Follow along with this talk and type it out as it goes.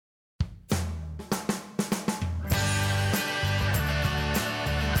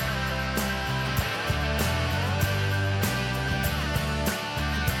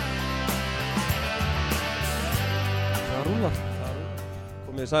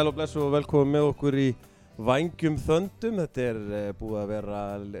Komið sæl og blessu og velkomin með okkur í Vængjum Þöndum. Þetta búið að vera,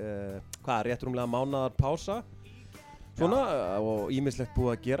 rétt rúmlega mánaðar pása. Svona, og ýmislegt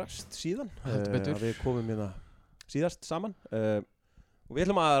búið að gerast síðan. Við komum hérna síðast saman. Og við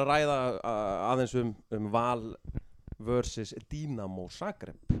ætlum að ræða aðeins Val versus Dinamo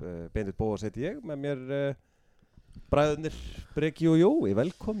Zagreb. Beinditt Bóas heiti ég, með mér bræðurnir Breki og Jói,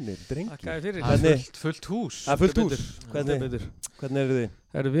 velkomnir drengir. Takk fyrir. Fullt hús. Fullt hús. Hvernig eru þið?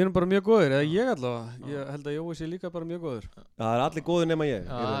 Við erum bara mjög góðir, eða ég allavega. Ég held að Jói sé líka bara mjög góður. Það er allir góðir nema ég.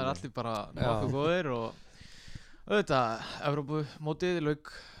 Já, það er allir bara nokkuð góðir og auðvitað, Evrópumótið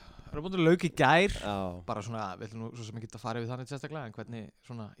lauk í gær. Já. Bara svona, við ætlum nú svo sem ekki að fara yfir þannig sérstaklega, en hvernig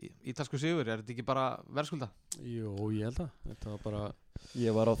svona ítalsku sigur, er þetta ekki bara verðskulda? Jú, ég held að. Þetta var bara...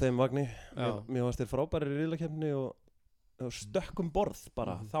 Ég var á þeim vagni, mér varst þér frábæri riðlakeppni og stökkum borð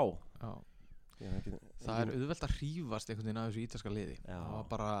bara þá. Já. Það er auðvelt að hrífast einhvern veginn af þessu ítalska liði. Já. Það var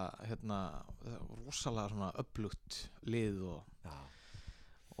bara rosalega svona öflugt lið og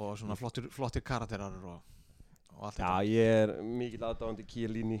svona flottir karakterar og allt þetta. Já, ég er mikill aðdáandi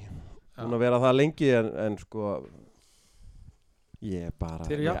Chiellini. Búin að vera það lengi en sko ég bara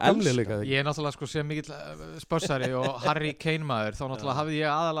Þeir eru gamlir líka. Ég er náttúrulega sko sem mikill spössari og Harry Kane maður, þá náttúrulega hafði ég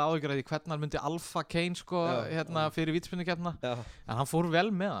aðalega áhyggjur af því hvernig hann myndi Alpha Kane sko fyrir vítaspyrnukeppnina. En hann fór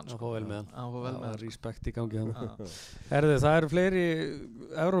vel með hann sko. Hann fór vel með hann. Respekt í gangi hann. Herðu, það eru fleiri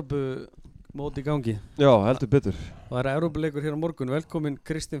Evrópumót í gangi. Já, heldur betur. Það er Evrópuleikur hér á morgun. Velkomin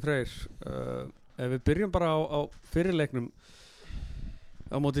Kristinn Freyr. Ef við byrjum bara á fyrirleiknum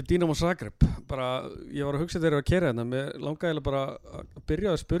á móti Dinamo Zagreb, ég var að hugsa þegar ég var að keyra hérna, mér langaði bara að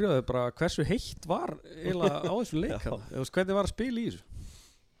byrja að spyrja þau bara hversu heitt var eiginlega á þessu leik hvernig var að spila í þessu?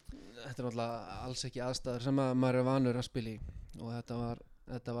 Þetta er náttúrulega alls ekki aðstæður sem að maður er vanur að spila í og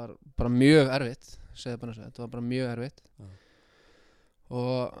þetta var bara mjög erfitt, þetta var bara mjög erfitt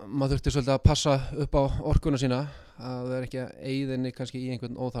og maður þurfti svolítið að passa upp á orkuna sína að það er ekki að eyða henni kannski í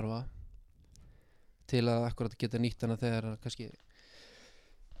einhvern óþarfa til að akkurat geta nýtt hana þegar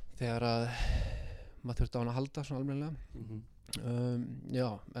að maður þurfti á hana að halda svona almennilega. Já,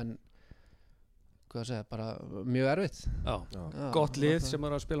 en hvað að segja, bara mjög erfitt. Gott lið sem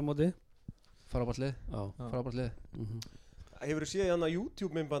er að spila móti. Frábært lið. Hefurðu séð hérna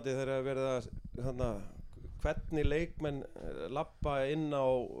YouTube-myndbandi þegar verið að hvernig leikmenn labba inn á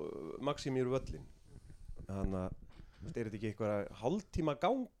Maximír völlin? Þannig að er þetta ekki eitthvað hálftíma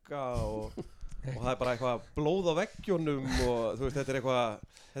ganga og það er bara eitthvað blóð á veggjunum og þú veist, þetta er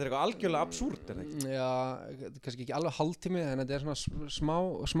eitthvað algjörlega absúrt, er það ekki? Já, kannski ekki alveg hálftími, en þetta er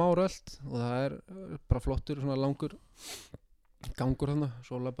svona smá rölt og það er bara flottur, svona langur gangur þarna,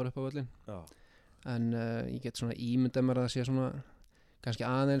 svo labbar upp á völlin. Já. En ég get svona ímyndað mér að það sé svona kannski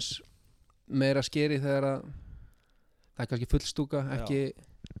aðeins meira skeri þegar að það er kannski fullstúka, ekki...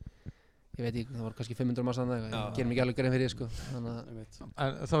 Ég veit ekki, það var kannski 500 manns annað, ég ger mig ekki alveg grein fyrir sko. En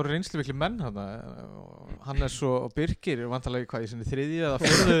þá eru reynsluvikli menn þarna, Hannes og Birkir eru vantarlega hvað í sinni þriðju eða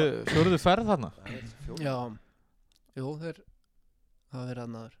fjórðu ferð þarna? Já, jú, þeir hafa verið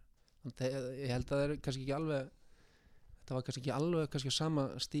þarna. Ég held að það er kannski ekki alveg, þetta var kannski ekki alveg kannski sama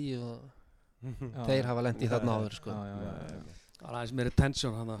stíð og þeir hafa lent í þarna áður sko. Það var aðeins meiri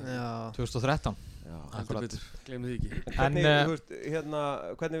tensjón hana. 2013. Já, akkurat. Gleymið því ekki.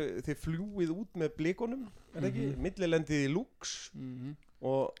 Hvernig þið fljúið út með blikunum, er það ekki? Millilendið í Lux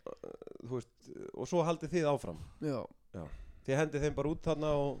og þú veist, og svo haldið þið áfram. Já. Þið hendið þeim bara út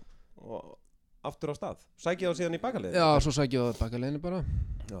þarna og aftur á stað. Sækið þá síðan í bakaleiðinu? Já, svo sækið á bakaleiðinu bara.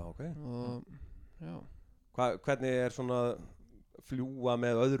 Já, ok. Og já. Hvernig er svona fljúa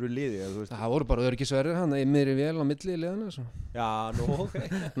með öðru liði, þú veist? Það voru bara öryggisverðir hann í miðri vél á milli liðana svo. Já, ok.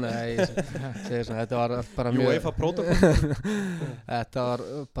 Nei, segir svona, þetta var allt bara mjög UEFA protokol. Þetta var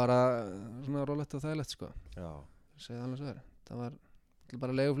bara svona rólegt og þægilegt sko. Já. Segði alveg svo það var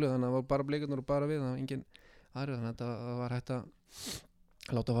bara leiguflug, þannig að það var bara blikarnir og bara við, það var engin aðri, þannig að þetta var hægt að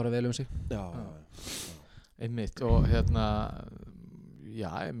láta fara vel sig. Já. Einmitt og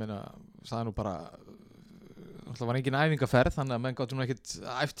já, ég meina það er nú bara það var engin æfingaferð, þannig að menn gátu nú ekkert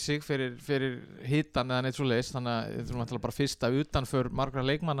æft sig fyrir hitan eða neitt svoleiðis, þannig að þetta var náttúrulega bara fyrsta utanför margra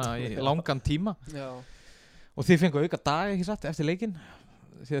leikmanna í langan tíma. Já. Og þið fengu auka dag, ekki satt, eftir leikinn,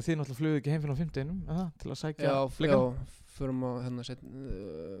 því að þið náttúrulega fluguðu ekki heim fyrir á 5. til að sækja blikana. Já,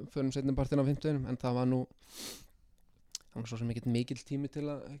 förum seinni partinn á 5. en það var svo sem ekkert mikill tími til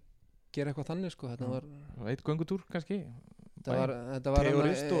að gera eitthvað þannig sko. Þetta var eitt göngutúr kannski. Þetta var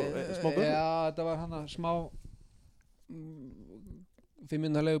teorist og smá göngu. Já, þetta var hana smá 5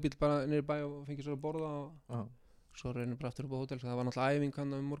 minna leigubíl bara niður í bæ og fengið svo að borða og svo reynir bara aftur upp á hótel. Það var náttúrulega æfing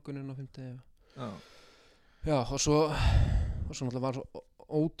hann morguninn á 5. Já, og svo náttúrulega var svo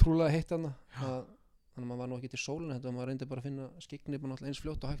ótrúlega heitt þarna þannig að maður var nú ekki til sólinu þetta maður reyndi bara að finna skyggnipan alltaf eins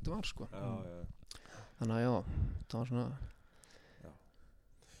fljótt og hægt var sko. Þannig að já, það var svona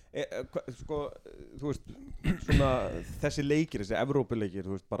sko, þú veist svona þessi leikir, þessi Evrópuleikir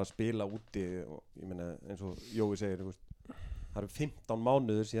þú veist, bara spila úti og ég meina eins og Jói segir, þú veist það eru 15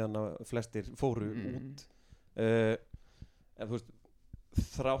 mánuður síðan að flestir fóru út en þú veist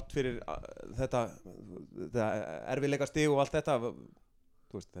þrátt fyrir þetta erfiðleika stig og allt þetta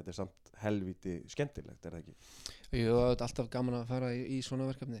þú veist, þetta samt helvíti skemmtilegt, það ekki? Jú, það er alltaf gaman að fara í svona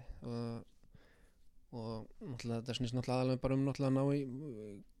verkefni og náttúrulega þetta snýst náttúrulega alveg bara náttúrulega að ná í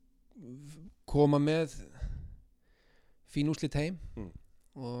koma með fín úrslit heim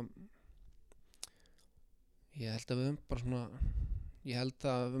og ég held að við bara svona ég held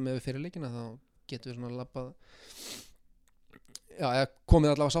að með fyrirleikina þá getum við svona labbað eða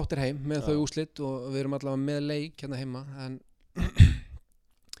komið allavega sáttir heim með þau úrslit og við erum allavega með leik hérna heima en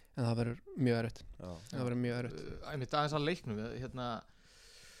það verður mjög erfitt það verður mjög erfitt einmitt aðeins að leiknum hérna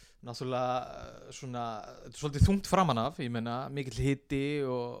náttúrulega svona svolítið þungt framan af, ég meina mikill hiti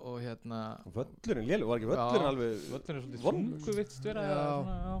og hérna völlurinn lélegur, var ekki völlurinn alveg völlurinn svolítið þungu vittst vera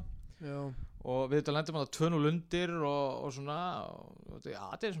já. Og við þetta lendum að 2-0 undir og svona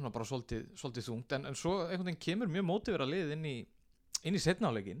þetta er svona bara svolítið þungt en svo einhvern veginn kemur mjög mótiverað lið inn í seinni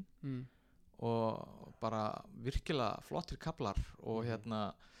hálfleikinn og bara virkilega flottir kaflar og hérna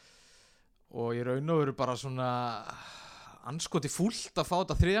og í raun og veru bara svona anskoti fúlt að fá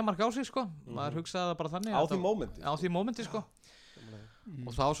þetta 3. mark á sig sko, maður hugsaði það bara þannig á því mómenti sko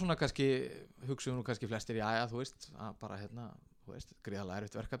og þá svona kannski hugsaðu nú kannski flestir, já þú veist bara hérna, þú veist, gríðarlega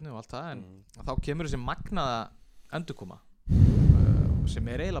erfitt verkefni og allt það en þá kemur þessi magnaða endurkoma sem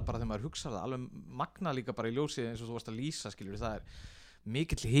er eiginlega bara þegar maður hugsaði það alveg magnað líka bara í ljósi eins og þú varst að lýsa skilur, það er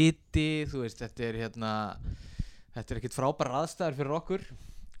mikill hiti þú veist, þetta er ekkit frábærar aðstæður fyrir okkur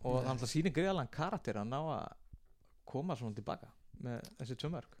og það sýnir gríðarlegan karakter að ná að koma svona tilbaka með þessi 2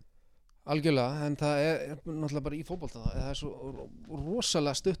 mörk. Algjörlega, en það er náttúrulega bara í fótbolta það er svo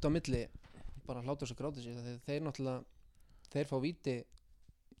rosalega stutt á milli bara hlátur og gráti sig þeir náttúrulega þeir fá víti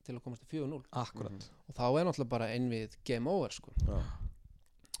til að komast til 4-0 Akkurat og þá er náttúrulega bara einvið game over sko.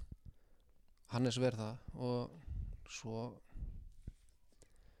 Hannes verð það og svo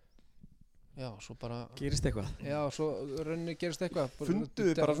svo bara gerist eitthvað svo rauninni gerist eitthvað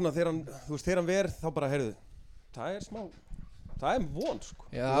funduðu bara svona þegar hann verð þá bara heyrðu það er von sko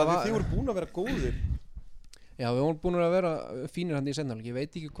þið voru búin að vera góðir já við vorum búin að vera fínir hann í seinni ég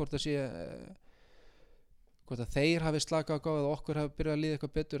veit ekki hvort það sé hvort að þeir hafi slakað á gáð og okkur hafi byrjað að líða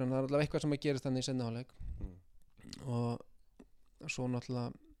eitthvað betur en það er allavega eitthvað sem að gerist hann í seinni hálfleik og svo náttúrulega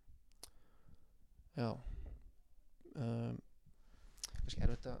kannski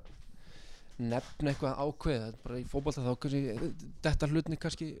erfitt að nefna eitthvað ákveð bara í fótbolta þá kannski þetta hlutni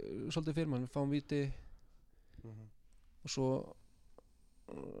kannski svolítið fyrir mann við fáum víti og svo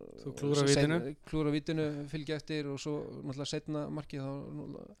þú klúra vítinu fylgja eftir og svo náttúrulega seinna markið þá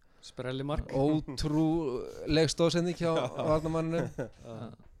sprelli mark ótrúleg stóðsending hjá varnarmanninu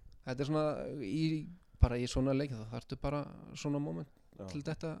þetta er svona bara í svona leik þá þarftu bara svona moment til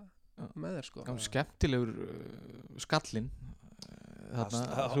þetta með þér sko skemmtilegur skallinn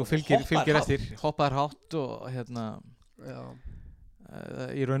þarna þú fylgir eftir hoppaðir hátt og hérna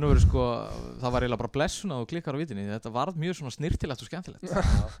í raun og veru sko það var eiginlega bara blessun að þú klikkar á vítinni þetta varð mjög svona snirtilegt og skemmtilegt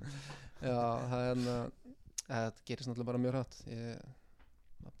það gerist náttúrulega bara mjög hratt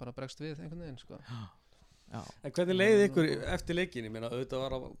ég bara bregst við einhvern veginn sko En hvernig leiði ykkur eftir leikin? Ég meina auðvitað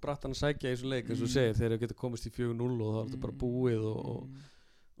var á brattan að sækja í þessu leik eins og segir þegar þau geta komist í 4-0 og þá er þetta bara búið og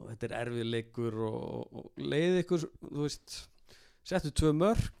þetta er erfið leikur og leiði ykkur þú veist settu 2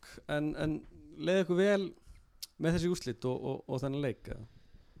 mörk en leiði ykkur vel með þessi úrslit og þennan leik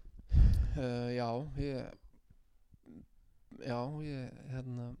ég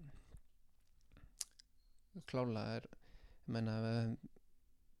hérna klárlega ég meina ef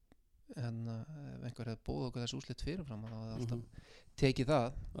einhver hefði bóð okkur þessi úrslit fyrirfram þá hefði alltaf tekið það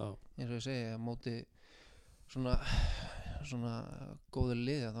eins og ég segi á móti svona góðu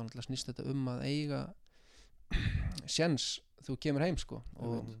liði þá náttúrulega snýst þetta að eiga séns þú kemur heim sko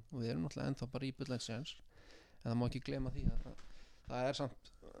og við erum náttúrulega ennþá bara í bullæns séns en það má ekki gleyma því að það er samt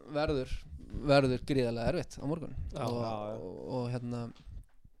verður gríðarlega erfitt á morgun og hérna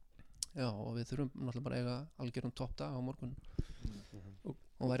og við þurfum náttúrulega bara að eiga algjörum toppdag á morgun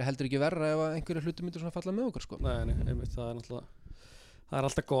og væri heldur ekki verra ef einhverju hluti myndir svona falla með okkur sko Nei, einmitt, það er náttúrulega Það er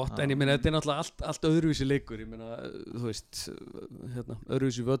alltaf gott, en ég meina þetta er náttúrulega allt öðruvísi leikur, ég meina, þú veist,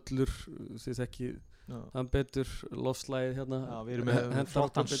 öðruvísi völlur, þið þekki hann betur, lofslægið hérna. Já, við erum með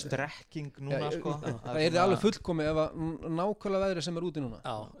flottan strekking núna, sko. Það er alveg fullkomið ef að nákvæmlega veðrið sem er úti núna.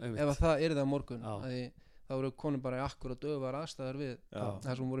 Já, einmitt. Ef að það er það á morgun, þá eru konum bara í akkurat öfar aðstæður við það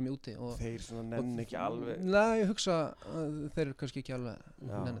sem vorum í úti. Þeir svona nenni ekki alveg. Nei, ég hugsa að þeir eru kannski ekki alveg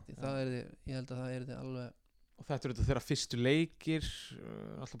nennandi. Ég held að það er þið alveg. Og þetta eru þeirra fyrstu leikir,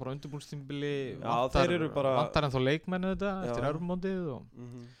 alltaf bara undirbúningstímabili, vantar ennþá leikmennu þetta eftir Evrópumótið og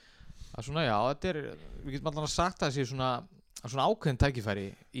það er svona, þetta við getum allan að sagt að það sé svona ákveðin tækifæri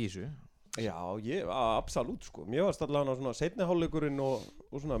í þessu. Já, absolutt sko, mér varst allavega svona seinni hálfleikurinn og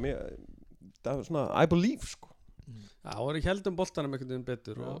svona, það var svona I believe sko. Já, og ég heldum boltanum einhvern veginn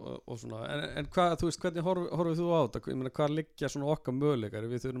betur og svona, en hvað, þú veist, hvernig horfið þú á þetta, ég meina, hvað liggja svona okkar möguleikar,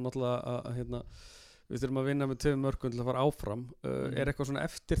 við þurfum alltaf við þurfum að vinna með 2 mörkum til að fara áfram. Er eitthvað svona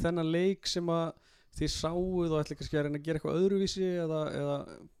eftir þennan leik sem að þið sáuð og ætli kannski að reyna að gera eitthvað öðruvísi eða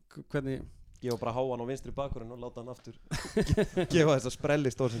hvernig? Gefa bara háan á vinstri bakkurinn og láta hann aftur gefa þess að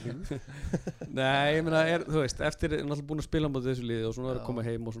sprelli stórsendingu. Nei, ég meina, þú veist, eftir náttúrulega búin að spila á þessu liði og svona að koma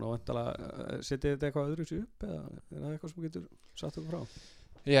heim og svona vantalega, setið þetta eitthvað öðruvísi upp eða er það eitthvað sem getur satt okkur frá?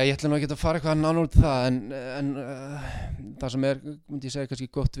 Já, ég ætla nú ekki að fara eitthvað nánar út það en það sem myndi ég segja kannski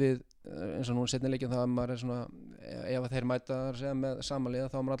gott við eins og nú setni leikinn það að maður er svona ef að þeir mæta segja með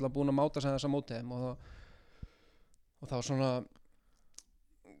samanliða þá er maður alltaf búin að máta sig þess að móti þeim og þá svona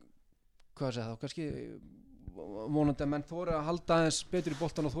hvað segja þá kannski vonandi að menn þori að halda aðeins betur í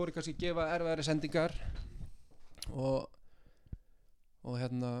boltan og þori kannski gefa erfiðari sendingar og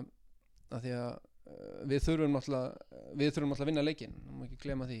hérna að því að við þurfum alltaf að vinna leikinn, það má ekki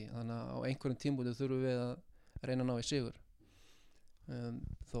glema því, þannig að á einhverjum tímabúti þurfum við að reyna að ná í sigur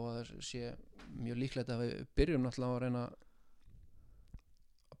þó að það sé mjög líklegt að við byrjum alltaf að reyna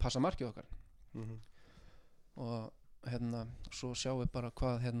að passa markið okkar og hérna svo sjáum við bara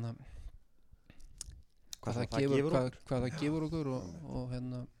hvað það gefur okkur og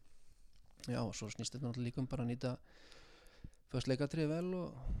hérna já, og svo snýst þetta náttúrulega líka bara að nýta fyrst leikatrið vel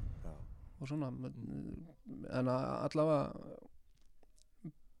og svona en allavega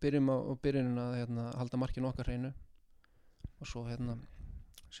byrjum á byrjunin að halda markinu okkar hreinu og svo sjáum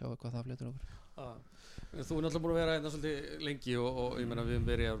við hvað það flytur okkur. Þú er náttúrulega búin að vera hérna svolítið lengi og ég meina við höfum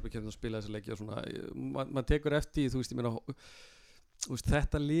verið að kemna að spila þessi leiki og svona, maður tekur eftir þú veist, ég meina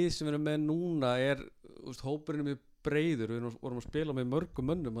þetta lið sem við erum með núna hópurinn er mjög breiður, við vorum að spila með mörgum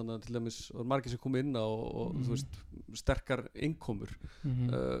mönnum, til dæmis var margir sem kom inn og þú veist, sterkar innkomur.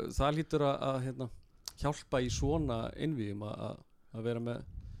 Það hlýtur að hjálpa í svona innvíum að vera með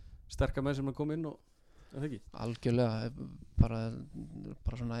sterkar menn sem að koma inn og það ekki? Algjörlega, bara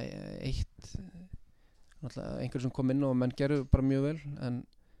svona eitt einhver sem kom inn og menn gerðu bara mjög vel en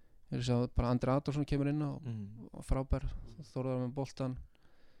ég sé að bara Andri Adolfsson kemur inn og frábær, þorðar með boltan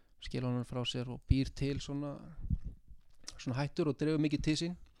skilur hann frá sér og býr til svona hættur og dreifur mikið til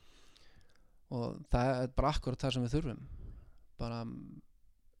sín og það er bara akkurat það sem við þurfum bara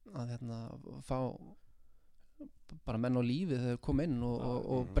að fá bara menn á lífi þegar þeir koma inn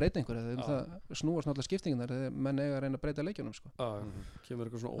og breyta einhverju það snúast náttúrulega skiptingunar þegar menn eiga að reyna að breyta leikjunum sko. Kemur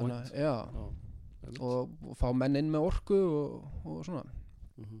eitthvað svona óvænt og fá menn inn með orku og svona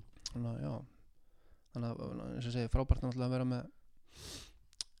þannig að eins og segi frábært náttúrulega að vera með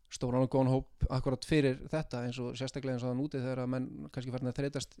stóran og góðan hóp akkurat fyrir þetta eins og sérstaklega eins og það núti þegar að menn kannski farin að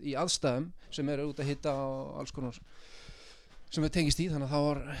þreytast í aðstæðum sem eru út að hitta á alls konar sem við tengist í þannig að það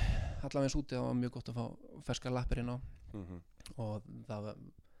var allavega eins úti það var mjög gott að fá ferska lappir inn á og það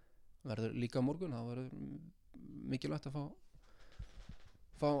verður líka á morgun það verður mikilvægt að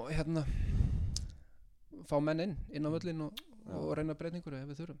fá menn inn á völlin og reyna breytingur ef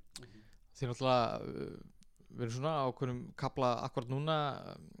við þurfum. Þið náttúrulega verður svona ákveðnum kapla akkurat núna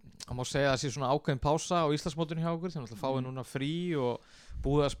það má segja að það sé svona ákveðin pása á Íslandsmótinu hjá okkur þannig að fáið núna frí og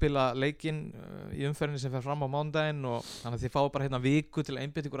búið að spila leikinn í umferðinni sem fer fram á mánudaginn og þannig að þið fáið bara viku til að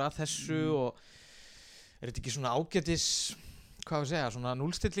einbeita ykkur að þessu og er þetta ekki svona ágætis hvað við segja, svona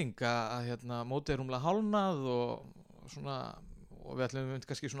núllstilling að mótið er rúmlega hálfnað og svona og við ætlum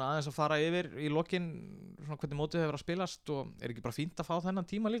kannski svona aðeins að fara yfir í lokin svona hvernig mótið hefur að spilast og er ekki bara fínt að fá þennan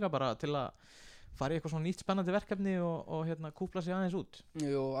tíma líka bara til að fara í eitthvað svona nýtt spennandi verkefni og kúpla sig aðeins út?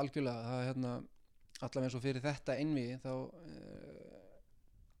 Jú, algjörlega, það allavega eins og fyrir þetta einvígi þá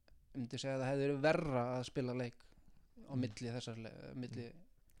myndi segja að það hefði verið verra að spila leik á milli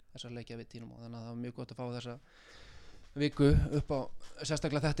þessar leikja við tínum og þannig að það var mjög gott að fá þessa viku upp á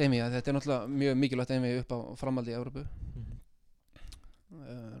sérstaklega þetta einvígi, þetta er náttúrulega mjög mikilvægt einvígi upp á framhaldi í Evrópu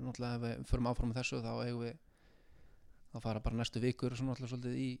náttúrulega ef við förum áfram með þessu þá eigum við það fara bara næstu vikur svona alltaf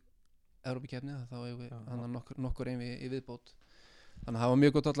svolítið í Evrópukeppni, þá eigum við hann nokkur ein í viðbót, þannig að það var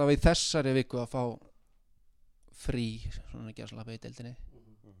mjög gott allavega í þessari viku að fá frí svona gerðslappa í deildinni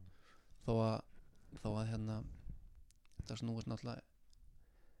þó að hérna það snúist náttúrulega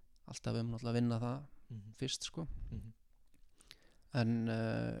alltaf náttúrulega að vinna það fyrst sko en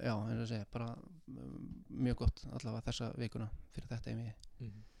já, eins og segja bara mjög gott allavega þessa vikuna fyrir þetta einvigi.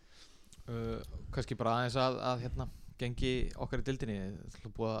 Kannski bara aðeins að hérna gengi okkar í deildinni, það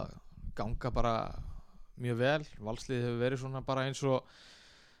er búið að ganga bara mjög vel, Valsliðið hefur verið svona bara eins og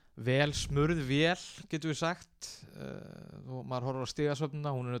vel smurð vel, getum við sagt, og maður horfir á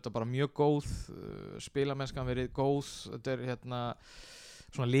stigasöfnuna, hún er auðvitað bara mjög góð, spilamennskan verið góð, þetta er hérna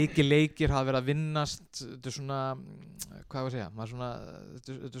svona leikir hafa verið að vinnast, þetta er svona, hvað ég að segja, maður svona,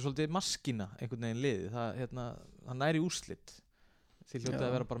 þetta er svolítið maskína einhvern veginn liðið, það hérna, það næri úrslit, þið hljótið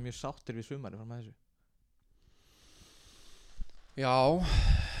að vera bara mjög sáttir við sumari fram að þessu. Já,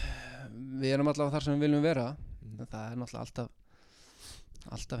 við erum allavega þar sem við viljum vera, það er náttúrulega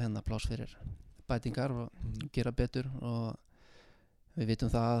alltaf hérna pláss fyrir bætingar og gera betur og við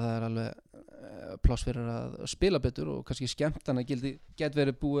vitum það að það er alveg pláss fyrir að spila betur og kannski skemmtana get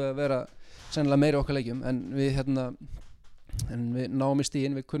verið búið að vera sennilega meiri okkar leikjum en við náum í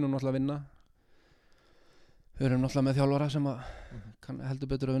stíðin, við kunnum náttúrulega að vinna, við erum náttúrulega með þjálfara sem kann heldur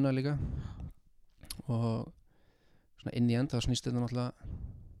betur að vinna líka og svona inn í end þá snýst þetta náttúrulega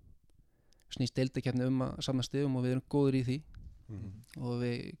snýst deildakeppni að safna stigum og við erum góðir í því og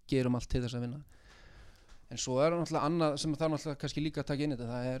við gerum allt til þess að vinna en svo er náttúrulega annað sem það náttúrulega kannski líka að taka inn í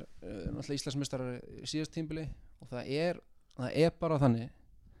þetta, það er náttúrulega Íslandsmeistarar síðast tímabili og það er bara þannig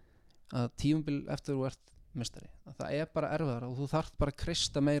að tímabil eftir þú ert meistari, að það er bara erfiðara og þú þarft bara að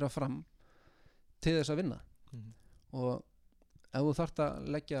kreista meira fram til þess að vinna og ef þú þarft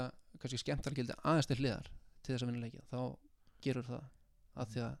að leggja kannski skemmtargildi aðeins til hliðar til þess að vinna leikja, þá gerur það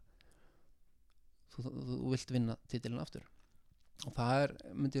að því að þú vilt vinna titilinn aftur og það er,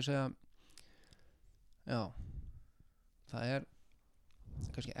 myndi ég segja já, það er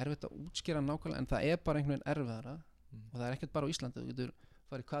kannski erfitt að útskýra nákvæmlega en það er bara einhvern veginn erfiðara og það er ekkert bara á Íslandi, þú getur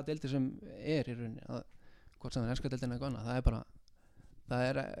farið hvaða deildir sem er í rauninni að hvort sem það er enska deildin eða eitthvað annað, það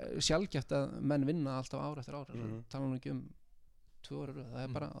er sjaldgæft að menn vinna alltaf ár eftir ár, tala nú ekki 2 ára, það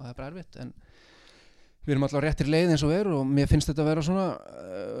er bara erfitt en við erum alltaf réttir leið eins og er og mér finnst þetta að vera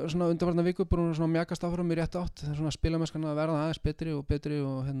svona undanfarna viku búin svona mjakast áfram í rétt átt svona spilamennskan að verða aðeins betri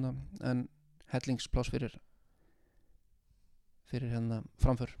og hérna en hellingspláss fyrir hérna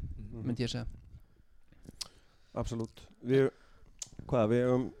framför myndi ég segja. Absolutt. Við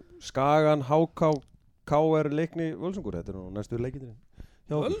Skagan, HK, KR Leikni, Völsungur, þetta er nú næstu leikindin.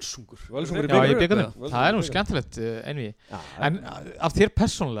 Völsungur Já, ég byggur það. Það er nú skemmtilegt einví. En af þér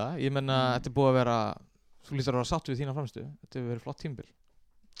persónulega, ég menna þetta er búið að vera, þú lítur að vera satt við þína framstu, þetta hefur verið flott tímabil.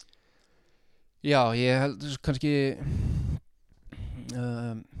 Já, ég held kannski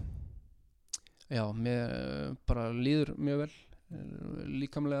já, mér bara líður mjög vel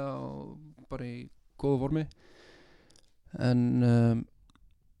líkamlega og bara í góðu formi en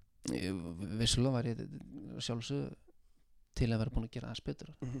vissulega var ég sjálfsög til að vera búin að gera aðeins betur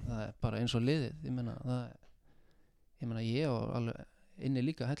það er bara eins og liðið ég meina ég og alveg inni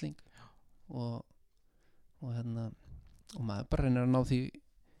líka helling og hérna og maður bara reynir að ná því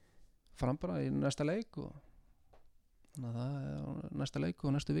fram bara í næsta leik og þannig að það er næsta leik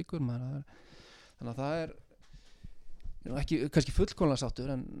og næstu vikur þannig að það er ekki kannski fullkomlega sáttur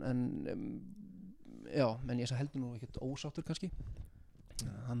en já, en ég heldur nú ekkert ósáttur kannski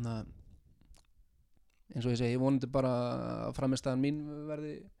þannig að eins og ég segi, ég vonandi bara að framistæðan mín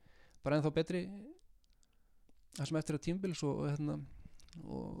verði bara ennþá betri það sem eftir að tímabils og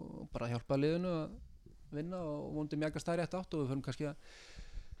bara hjálpa liðinu að vinna og vonandi mjaka stærri eftir átt og við förum kannski að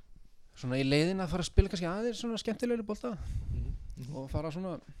svona í leiðin að fara að spila kannski aðeins svona skemmtilegri bolta og fara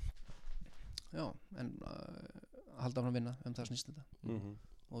svona já, en halda fram að vinna það snýst þetta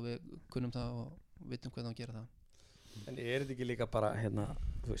og við kunnum það og vitum hvernig að gera það. En er þetta ekki líka bara hérna,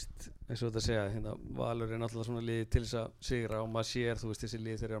 þú veist, eins og þetta segja hérna, Valur er náttúrulega svona liði til þess að sigra og maður sér, þú veist, þessi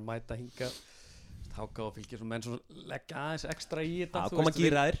liði þeir eru að mæta hinga háka og fylgja svona menn svona leggja aðeins ekstra í þetta koma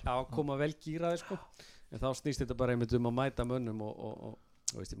gíraðir koma vel gíraðir sko en þá snýst þetta bara einmitt að mæta mönnum og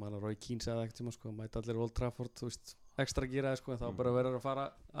þú veist, ég man að Roy Keane sagði ekkert tíma sko, mæta allir Old Trafford, þú veist, ekstra gíraðir sko en þá bara verður að fara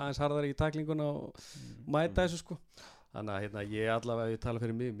aðeins harðar í taklinguna og mæta þessu sko. Þannig að hérna, ég allavega, ég tala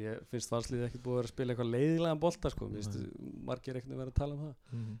fyrir mig, mér finnst Valsliðið ekkert búið að vera að spila eitthvað leiðilegan bolta sko, mér finnst margir ekkert að vera að tala um það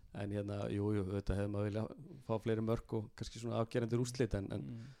en hérna, jú, þetta hefði maður vilja fá fleiri mörk og kannski svona afgerendur úrslit en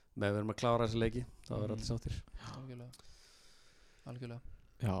með við erum að klára þessi leiki, þá verður allir sáttir. Algjörlega.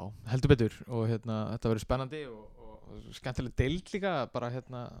 Já, heldur betur og hérna, þetta verður spennandi og skemmtileg deild líka, bara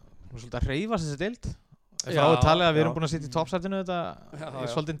hérna svolítið að hreyfa þessi deild. Frá Já, talið að við erum já. búin að sitja í toppsætinu þetta í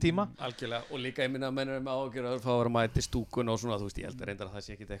svolítinn tíma. Algjörlega, og líka ég minna að menn með ágjör að fá að vera að mæta í stúkun og svona, þú veist, ég held að reyndar að það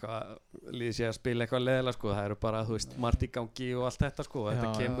sé ekkit eitthvað, liðið sé að spila eitthvað leðilega, sko, það eru bara, þú veist, margt í gangi og allt þetta, sko,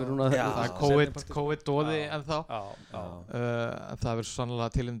 þetta kemur núna. Já, það er COVID-dóði ennþá. En það verður sannlega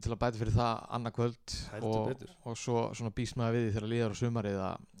tilefni til að bæta fyrir það annað kvöld og svo svona býst maður við því þegar líður á sumarið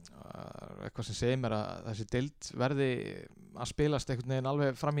að eitthvað sem segir mér að þessi deild verði að spilast einhvern veginn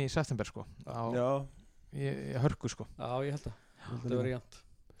alveg fram í september, sko. Í hörku, sko. Já, ég held að þetta verður jafnt.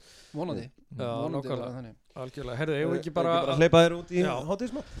 Vonandi. Já, nákvæmlega. Algjörlega. Herðu, eigum við ekki bara bara að hleypa þér út í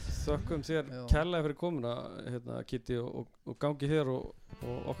hátíðismat? Þökkum þér kærlega fyrir komuna, hérna, Kitty, og gangi þér og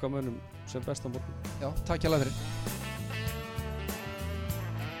okkar mönnum sem best á morgun. Já, takk kærlega fyrir.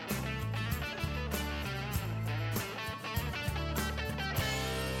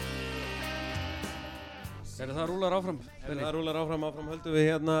 Það rúlar áfram. Það rúlar áfram höldum við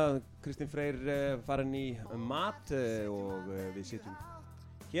hérna. Kristinn Freyr farin í mat og við sitjum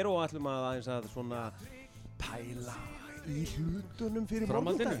hér og ætlum að aðeins að svona pæla í hlutunum fyrir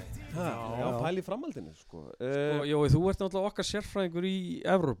framhaldinu. Já, pæla í framhaldinu, sko. Jói, þú ert náttúrulega okkar sérfræðingur í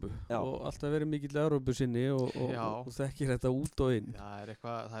Evrópu og alltaf verið mikill Evrópu sinni og þekkir þetta út og inn. Það er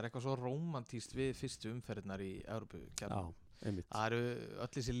eitthvað svo rómantískt við fyrstu umferðirnar í Evrópu. Já, einmitt. Það eru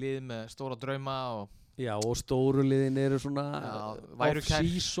öll þessi lið með stóra drauma Já, og stóru liðin eru svona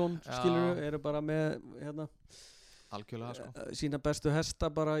off-season, skilur eru bara með, hérna, algjörlega, sko. Sína bestu hesta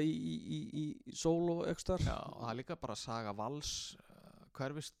bara í sól og ekstar. Já, og það er líka bara saga Vals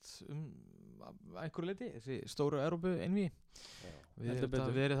hverfist einhverju leyti, þessi stóru Evrópu einví. Við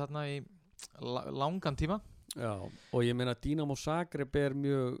erum verið þarna í langan tíma. Já, og ég meina Dinamo Zagreb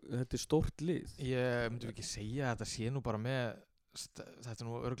þetta er stórt lið. Ég myndi ekki segja að þetta sé nú bara með þetta er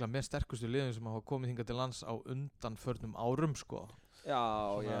nú örgulega með sterkustu liðum sem hafa komið hingað til lands á undanförnum árum, sko. Já,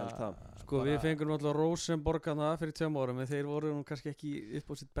 ég held það. Sko við fengum alltaf Rosenborg hana fyrir 2 árum en þeir voru nú kannski ekki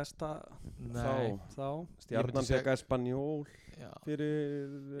upp á sitt besta þá. Stjarnan fekk Espanjól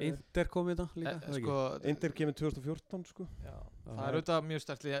fyrir Inter kom þetta líka. Sko, Inter kemur 2014, sko. Já, það er auðvitað mjög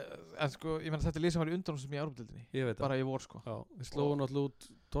sterkt lið, en sko ég meina þetta er lið sem var í undanúrslitum í Evrópudeildinni. Bara í vor, sko. Já, við slóðum alltaf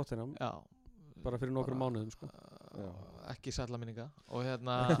út Tottenham. Já. Bara fyrir nokkrum mánuðum, sko. Ekki sælla minninga og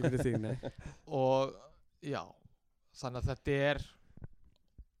hérna ekki fyrir þig, nei. Og já, þannig að þetta er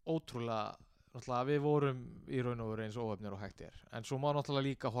ótrúlega, náttúrulega við vorum í raun og veru eins óöfnir og hægt en svo má náttúrulega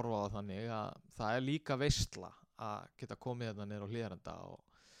líka horfa á það þannig að það er líka veisla að geta komið hérna niður á Hlíðarenda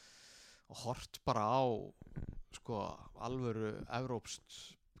og hort bara á sko alvöru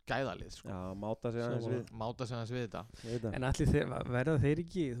evrópskt gæðalið, sko. Já, máta sig aðeins við þetta. En allir verða þeir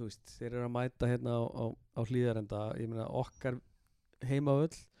ekki, þú veist, þeir eru að mæta hérna á Hlíðarenda, ég meina okkar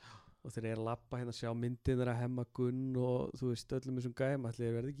heimavöll og þeir eru að labba hérna að sjá myndir þeirra Hemma Gunn og þú veist öllum þessum gæm, allir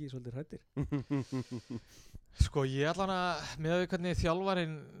þeir verða ekki svolítið hræddir. Sko ég ætla með að við hvernig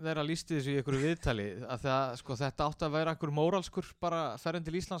þjálfarinn þeirra lýsti þessu í einhverju viðtali að það, sko, þetta átti að vera einhver móralskur bara ferðin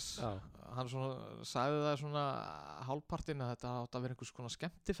til Íslands. Já. Hann svona sagði það svona hálfpartinn að þetta átti að vera einhvers konar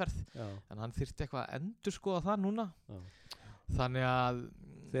skemmtiferð. Já. En hann þyrfti eitthvað að endurskoða það núna. Já. Þannig að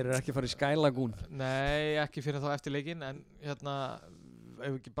þeir eru ekki að fara í Sky Lagoon. Nei, ekki fyrir þá eftir leikinn en hérna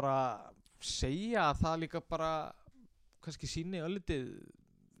ef ekki bara segja að það líka bara kannski síni öllitið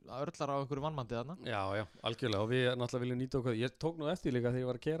að örlar á einhverju vannmandi þarna. Já, algjörlega og við náttúrulega viljum nýta okkur. Ég tók nú eftir líka þegar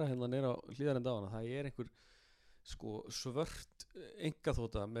ég var að keyra hérna niður á Hlíðarenda á hana. Það er einhver sko svört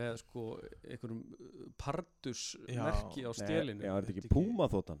einkaþota með sko einhverjum pardusmerki á stélinu. Já, er þetta ekki Puma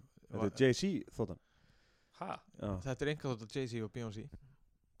þotan? Þetta er JC þotan. Hæ? Þetta er einkaþota Jay-Z og Beyoncé.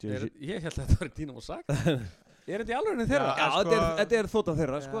 Ég held að þetta var Dinamo Zagreb. Er þetta í alveg þeirra? Já, þetta er þotan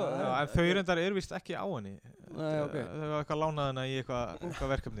þeirra, sko. Já, en þau reyndar vist ekki á henni. Nei, ok. Þau var eitthvað lánað henni í eitthvað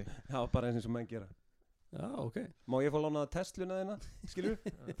verkefni. Já, bara eins og menn gera. Já, ok. Má ég fá lánaða Tesluna þína, skilur?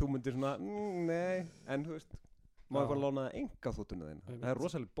 Þú myndir svona, nei, en þú veist, má ég fá lánaða engaþotuna þína. Það er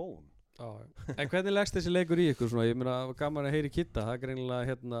rosalega bón. En hvernig leggst þessi leikur í ykkur svona? Ég meina, gaman að heyri Kitta, það er greinilega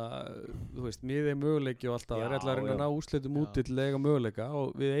hérna, þú veist, miðið möguleiki og alltaf. Það er alltaf að reyna að ná úrslitum úti til að eiga möguleika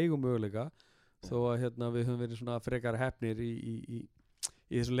og við eigum möguleika. Þó að hérna, við höfum verið svona frekar hefnir í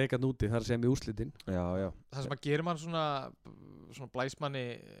þessu leikarn úti, þar sem í úrslitin. Já. Það sem að gerir mann svona blæsmanni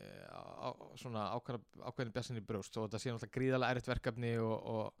svona ákveðin bjassin í brjóst og þetta sé náttúrulega gríðarlega erfitt verkefni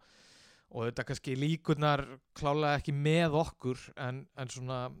og þetta kannski líkurnar klálega ekki með okkur en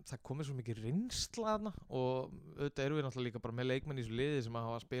svona það komið svo mikið reynsla þarna og auðvitað erum við náttúrulega líka bara með leikmenn í þessu liði sem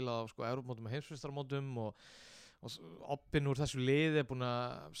hafa spilað á sko Evrópumótum og heimsmeistarmótum og Oppin úr þessu liði er búinn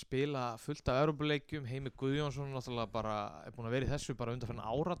að spila fullt af Evrópuleikjum. Heimir Guðjónsson náttúrulega bara er búinn að vera í þessu bara undanfarinn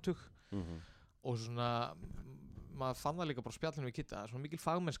áratug og svona maður fann það líka bara spjallinu við Kitta, svona mikil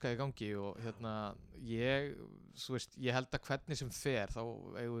fagmennska í gangi og ég held að hvernig sem fer þá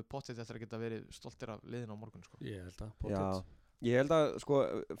eigum við pottið eftir að geta verið stoltir af liðinu á morgun sko. Ég held að Já, pottet. ég held að sko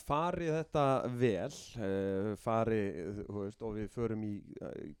fari þetta vel, þú veist, og við förum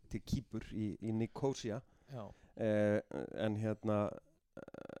til Kýpur í Nicosia, en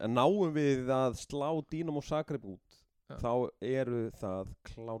náum við að slá Dínamo Zagreb út, þá eru það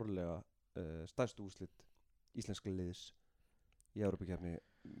klárlega stærstu úrslit íslenska liðs í Evrópukeppni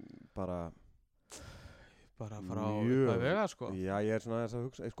bara frá vega sko. Já, ég svona þess að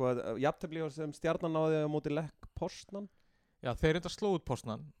hugsa sko, jafntefli sem Stjarnan náði á móti Lech Poznan. Já, þeir reynda sló út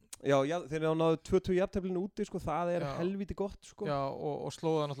Poznan. Já, þeir náðu 2-2 jafnteflinu úti sko, það er helviti gott sko. Já, og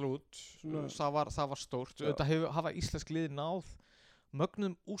slóðu það náttúrulega út. Það var stórt. Þetta hafa íslensk lið náð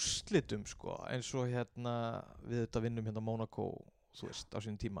mögnum úrslitum sko, eins og við þetta vinnum Monaco, þú veist, á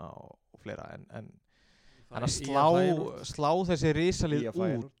sínum tíma og fleira, en að slá þessi risalið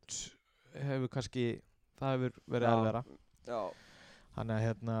út hefur kannski, það hefur verið erfiðara. Já. Þannig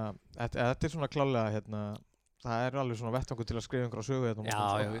að þetta er svona klálega það er alveg svona vettvangur til að skrifa einhverja sögu Já,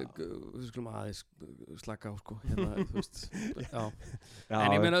 við skulum aðeins slaka á sko, þú veist. Já. En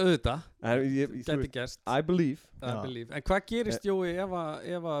ég meina auðvitað, gæti gerst. I believe. En hvað gerist, Jói, ef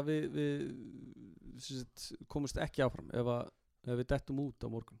að við komumst ekki áfram, ef við dettum út á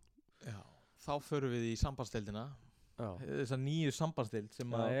morgun? Já, þá förum við í sambandsdeildina. Þessa nýju sambandsdeild sem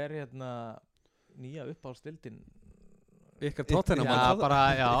er nýja uppáhaldsdeildin. Ykkar Tottenham.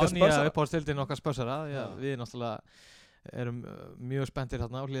 Nýja uppáhaldsdeildin okkar Spössara. Við náttúrulega erum mjög spenntir á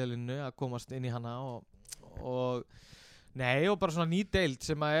hliðalínu að komast inn í hana og bara svona ný deild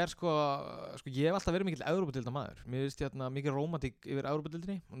sem að er sko ég hef alltaf verið mikill Evrópudeildamaður. Mér finnst mikil rómantík yfir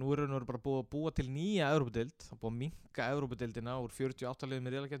Evrópudeildinni og nú erum við bara búið að búa til nýja Evrópudeild. Það er búið að minnka Evrópudeildina úr 48 liðum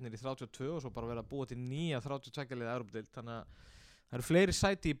í riðlakeppni í 32 og svo bara verið að búa til nýja 32 liða Evrópudeild. Þannig að það eru fleiri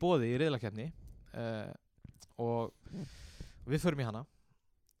sæti í boði í riðlakeppni og við förum í hana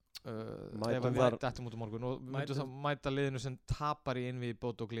ef við dettum út á morgun og myndum þá mæta liðinu sem tapar í Einvígi,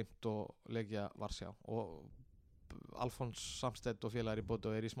 Bodo Glimt og Legia Varsjá og Alfons Samstedt og félagar í Bodo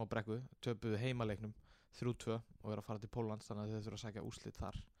er í smá brekku, töpuðu heimaleiknum 3-2 og er að fara til Póllands, þannig að þau þurfa að sækja úrslit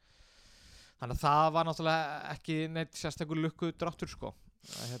þar. Þannig að það var náttúrulega ekki neitt sérstakur lukku dráttur sko.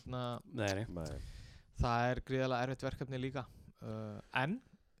 Nei. Það er gríðarlega erfitt verkefni líka en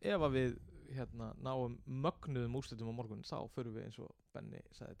ef að við náum mögnuðum úrslitum á morgun þá förum við eins og Benni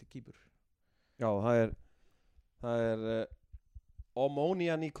sagði til Kýpur. Já, það er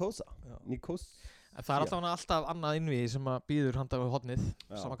Omonia Nicosia. Það er alltaf annað innvíði sem að býður handa við hornið,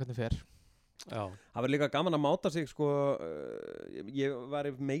 sama hvernig fer. Já. Það var líka gaman að máta sig sko, ég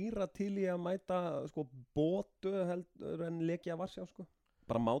var meira til í að mæta sko Bodo heldur en Legia Varsjá sko.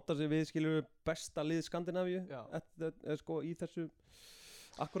 Bara máta sig við skilur besta lið Skandinavíu sko í þessu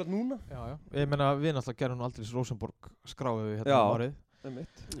akkurat núna. Já. Ég meina við náttúrulega gerum aldrei Rosenborg skráðu við árið.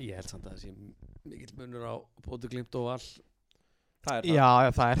 Ég held samt að það sé mikill munur á Bodo Glimt og Val. Það er það. Já,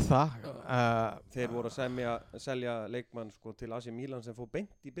 það er það. Þeir voru að selja leikmann sko til AC Milan sem fór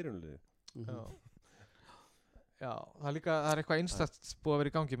beint í byrjunarliði. Já, það er eitthvað einstakt búið að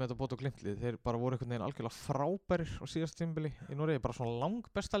vera í gangi með þetta Bodo Glimt-lið. Þeir bara voru einhvern veginn algjörlega frábærir á síðast tímabili í Noregi, bara svona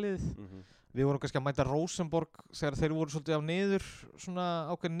langbesta liðið. Við vorum kannski að mæta Rosenborg þegar þeir voru svolítið á niður, svona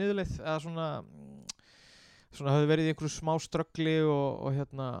ákveðin niðurleið, eða svona höfðu verið í einhverju smá ströggli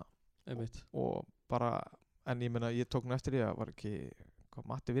og bara, en ég meina, ég tók nú eftir því að var ekki, hvað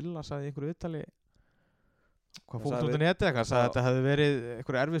Matti Villa sagði í einhverju viðtali, hvað Fótbolti.net eitthvað, sagði að þetta hefði verið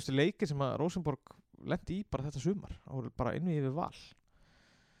einhverju erfiðustu leiki sem að Rosenborg lendi í bara þetta sumar, það voru bara Einvígi við Val.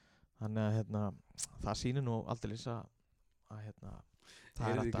 Þannig að það sýnir nú aldeilis að það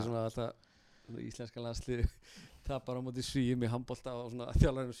er ekki svona alltaf íslenska landslið tapar á móti Svíum í handbolta og svona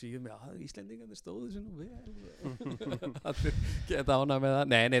þjálfarinn Svíum Íslendingarnir stóðu þessu nú vel allir geta ánægð með það.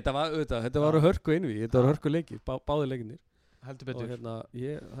 Nei, þetta var hörku Einvígi, þetta var hörku leikir, báðir leikinir. Heldur betur. Og það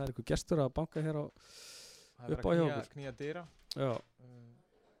er einhver gestur að banka hér upp á hjá okkur. Knýja dyra. Já.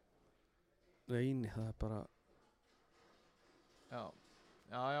 Nei, það er bara Já.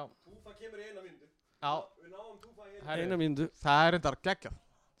 Túfa kemur í 1 mínútu. Já. Við náum Túfa í 1 mínútu. Það er reyndar geggjað.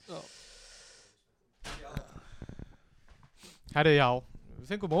 Já. Herri, já. Við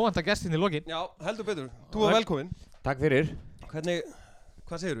fengum óvænta gestinn í lokin. Já, heldur betur. Þú var velkominn. Takk fyrir.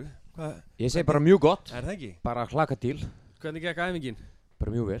 Hvað segirðu? Ég segi bara mjög gott. Er það ekki? Bara hlakka til. Hvernig gekk æfingin?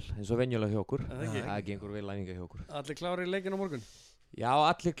 Bara mjög vel, eins og venjulega hjá okkur. Það gengur vel æfinga hjá okkur. Allir klárir í leikinn á morgun? Já,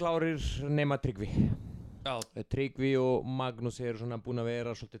 allir klárir nema Tryggvi. Já. Tryggvi og Magnús eru svona búin að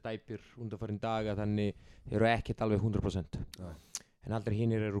vera svolítið dæpir undanfarin daga, þannig þeir eru ekkert alveg 100%. En allir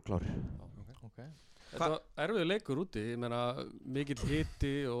hinnir eru klárir. Okay. Þetta var erfiður leikur úti, ég meina mikill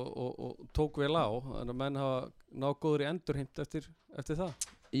hiti og tók vel á, þannig að menn hafa náð góður í endurheimt eftir það.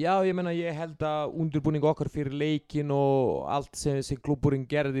 Já, ég meina ég held að undirbúning okkar fyrir leikin og allt sem klúbburinn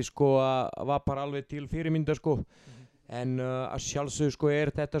gerði sko var bara alveg til fyrirmynda sko. En að sjálfsögðu sko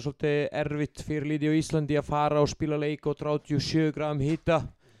þetta svolítið erfitt fyrir liðið á Íslandi að fara og spila leik á 37 gráðum hita.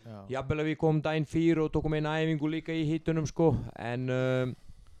 Jafnvel að við komum daginn fyrir og tókum eina æfingu líka í hitunum sko, en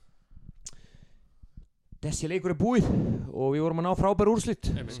þessi leikur búið og við vorum að ná frábær úrslit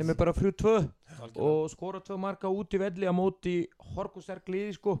sem bara 3-2 og skora 2 marka út í velli á móti horkusterk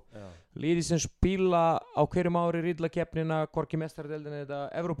liði sko. Liði sem spila á hverjum ári riðlakeppnina, hvorki meistaradeildina eða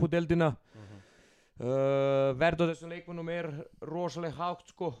Evrópudeildina. Verð á þessum leikmönnum rosalega hátt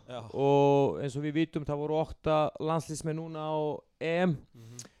sko. Og eins og við vitum það voru 8 landsliðsmenn núna á EM.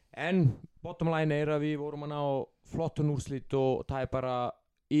 En bottom line að við vorum að ná flottun úrslit og það bara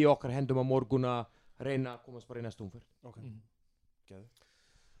í okkar hendum á morgun að reyna að komast bara í næstu umferð.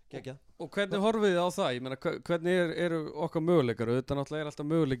 Geggjað. Og hvernig horfið þið á það? Ég meina, hvernig eru okkar möguleikar? Þetta náttúrulega alltaf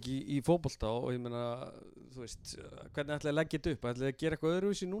möguleik í fótbolta og ég meina, þú veist, hvernig ætlaði að leggja þetta upp? Ætlaði að gera eitthvað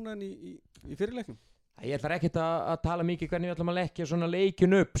öðruvísi núna en í fyrirleiknum? Ég ætlar ekkert að tala mikið hvernig við ætlum að leggja svona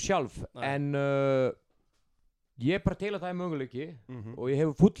leikin upp sjálf. Nei. En ég bara til að það möguleiki og ég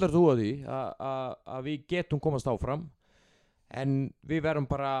hef fullar trú á því að við getum komast áfram. En við verðum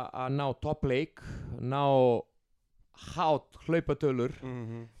bara að ná toppleik, ná hát hlaupatölur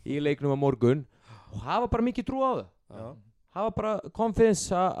í leiknum á morgun og hafa bara mikið trú á það. Hafa bara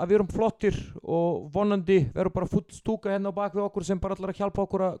confidence að við erum flottir og vonandi verður bara full stúka hérna á bak við okkur sem bara ætlar að hjálpa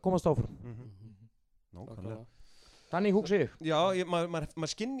okkur að komast áfram. Nákvæmlega. Þannig hugsa ég. Já,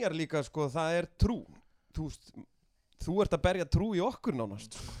 maður skynjar líka sko, það trú. Þú ert að berja trú í okkur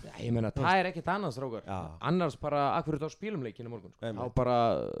nánast. Já, ég meina, það ekkert annars, strákar. Annars bara, akkur þá spilum leikinu morgun. Sko. Þá bara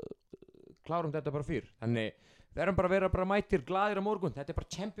klárum þetta bara fyrr. Þannig, við erum bara að vera mætir glaðir á morgun. Þetta bara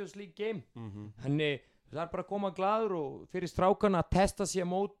Champions League game. Þannig, það bara að koma glaður og fyrir strákarna að testa sig á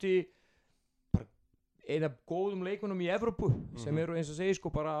móti bara eina góðum leikmönnum í Evrópu sem eru eins og segi sko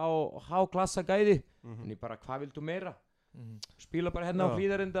bara á háklassa gæði. Þannig bara, hvað viltu meira? Spila bara hérna á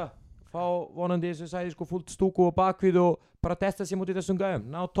Hlíðarenda. Fá vonandi eins og ég sagði sko fullt stúku og bakvið og bara testa sér mútið þessum gæðum.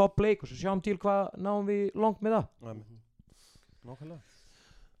 Ná topp leik og svo sjáum til hvað náum við langt með það. Nákvæmlega.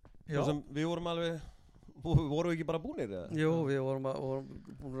 Við vorum alveg, vorum við ekki bara búnir? Eða? Jú, við vorum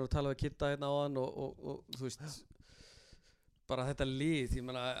að tala við Kitta hérna á hann og þú veist, bara þetta lið,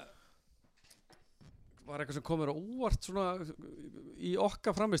 ég meina, var eitthvað sem komur óvart svona í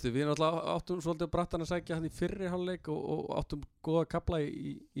okkar framistu. Við náttúrulega áttum svolítið brattan að sækja hann í fyrri hálfleik og áttum góða kafla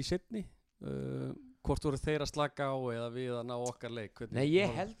í seinni. Hvort voru þeir að slaka á eða við að ná okkar leik? Hvernig? Nei,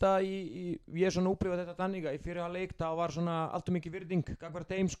 ég held að ég úpplifað þetta þannig að í fyrri hálfleik það var svona alltaf mikið virðing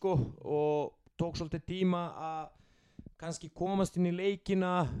gagnvart þeim sko og tók svolítið tíma að kannski komast inn í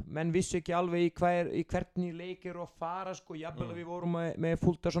leikina, menn vissu ekki alveg í hvernig leik að fara sko, jafnvel að við vorum með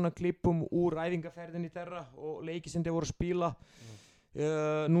fullt af svona klippum úr æfingaferðinni þeirra og leiki sem þeir voru að spila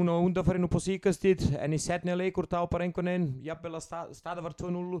núna undanfarinu på síkastið, en í setni leikur þá bara einhvern veginn, jafnvel að staða var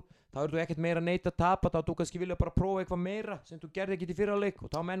 2-0, þá eru þú ekkert meira neitt að tapa, þá þú kannski vilja bara prófa eitthvað meira sem þú gerði ekki í fyrra leik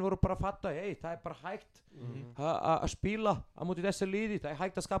og þá menn voru bara að fatta, það bara hægt að spila á móti þessu liði, það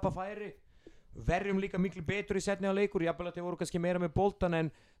hægt að skapa færi. Verjum líka miklu betur í setni á leikur, jafnvel að þeir voru kannski meira með boltan en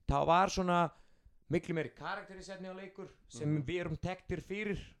það var svona miklu meiri karakter í setni á leikur sem við erum tektir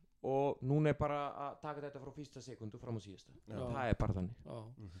fyrir og núna bara að taka þetta frá fyrsta sekundu fram á síðasta. Það bara þannig.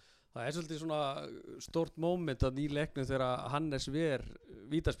 Það svolítið svona stórt moment að í leiknum þegar Hannes ver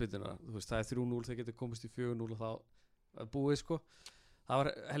vítaspyrnuna, þú veist, það 3-0, þeir getur komist í 4-0 og þá búið sko. Það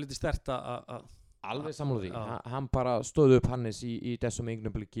var helviti sterkt að alveg sammála því. Hann bara stóð upp Hannes í þessum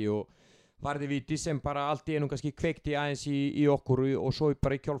eignubliki og varði víti sem bara allt í einu kannski kveikti aðeins í okkur og svo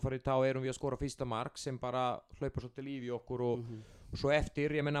bara í kjálfarið þá erum við að skora fyrsta mark sem bara hlaupar svolítið líf í okkur og svo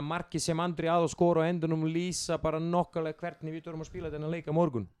eftir, ég meina marki sem Andri að skora og endunum lýsa bara nokkulega hvernig við þurfum að spila þennan leika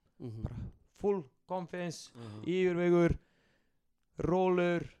morgun. Bara full confidence, yfirvegur,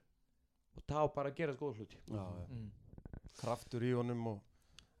 rólur og þá bara gerast góða hluti. Kraftur í honum og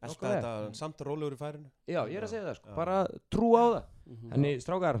þetta samt rólegur í færinu. Já, ég að segja það sko, bara trú á það. Þannig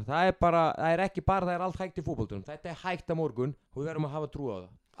strákar, það ekki bara, það allt hægt í fótboltanum, þetta hægt á morgun og við verðum að hafa trú á það,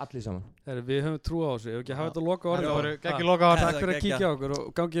 allir saman. Við höfum trú á þessu, ef ekki hafa þetta loka orðið. Ekki loka orðið. Takk fyrir að kíkja á okkur og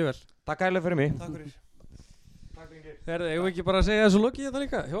gangið vel. Takk ægilega fyrir mig. Takk fyrir. Herðu, eigum við ekki bara að segja þessu lokið þetta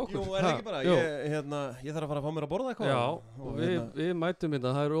líka hjá okkur? Jú, það ekki bara, Jú. ég þarf að fara að fá mér að borða eitthvað. Já, og við mætum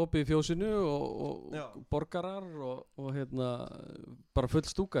hérna, það eru opið í fjósinu og Já. borgarar og bara full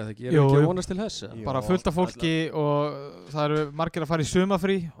stúka, þegar ég Jú, ekki að jú. vonast til þess. Jú. bara fullt af fólki og það eru margir að fara í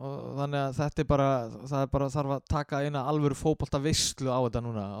sumafrí og þannig að þetta það er bara þarf að taka eina alvöru fótbolta veislu á þetta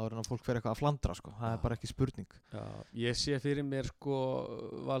núna áður en að fólk fer eitthvað að flandra sko. Það er bara ekki spurning. Já, ég sé fyrir mér sko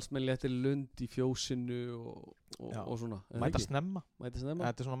Valsmenn léttir Lund í fjósinu Já. og svona. Er það Mæta ekki? snemma. Mæta snemma?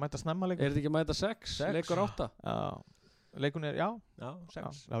 Þetta er svona mæta snemma Er leikur. þetta ekki mæta 6? Leikur 8? Já. Leikun er, já. Já,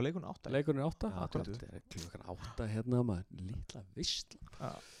 6. Já, leikun 8. Leikurinn er 8? Já, Akkurat. akkurat. Þetta er klukkan 8 hérna maður, lítla veistla. Já.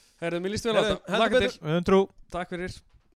 Herðu, mér líst vel á Herðu, þetta. heldur Laka betur. til. Við höfum trú. Takk fyrir.